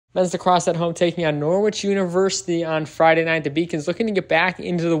Men's lacrosse at home taking on Norwich University on Friday night. The Beacons looking to get back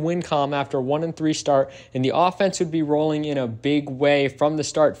into the win column after a 1-3 start, and the offense would be rolling in a big way from the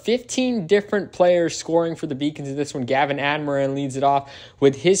start. 15 different players scoring for the Beacons in this one. Gavin Admiran leads it off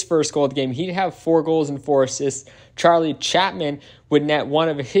with his first goal of the game. He'd have 4 goals and 4 assists. Charlie Chapman would net one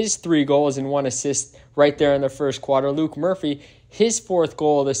of his 3 goals and 1 assist right there in the first quarter. Luke Murphy, his 4th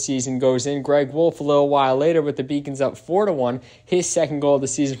goal of the season goes in. Greg Wolf a little while later with the Beacons up 4-1. His 2nd goal of the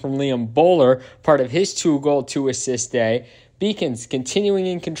season from Liam Bowler, part of his 2-goal, 2-assist day. Beacons continuing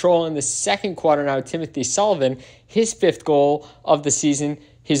in control in the second quarter now. Timothy Sullivan, his 5th goal of the season,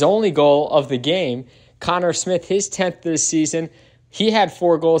 his only goal of the game. Connor Smith, his 10th of the season. He had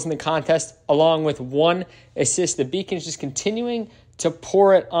 4 goals in the contest along with 1 assist. The Beacons just continuing to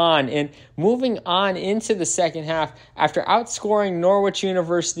pour it on and moving on into the second half after outscoring Norwich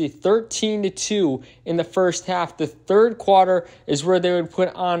University 13-2 in the first half. The third quarter is where they would put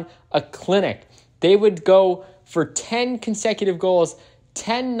on a clinic. They would go for 10 consecutive goals,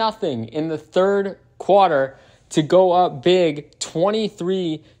 10-0 in the third quarter to go up big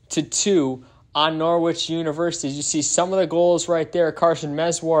 23-2 on Norwich University. You see some of the goals right there. Carson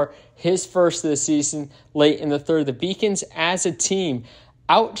Meswar, his first of the season, late in the third. The Beacons, as a team,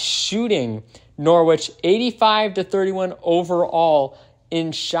 outshooting Norwich 85-31 overall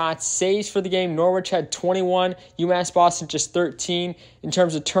in shots. Saves for the game, Norwich had 21, UMass Boston just 13. In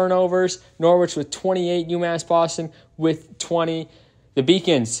terms of turnovers, Norwich with 28, UMass Boston with 20. The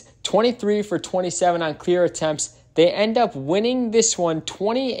Beacons, 23 for 27 on clear attempts. They end up winning this one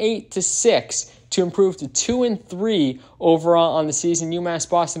 28-6 to improve to 2-3 overall on the season. UMass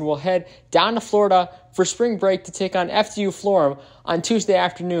Boston will head down to Florida for spring break to take on FDU Florham on Tuesday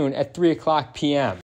afternoon at 3 o'clock p.m.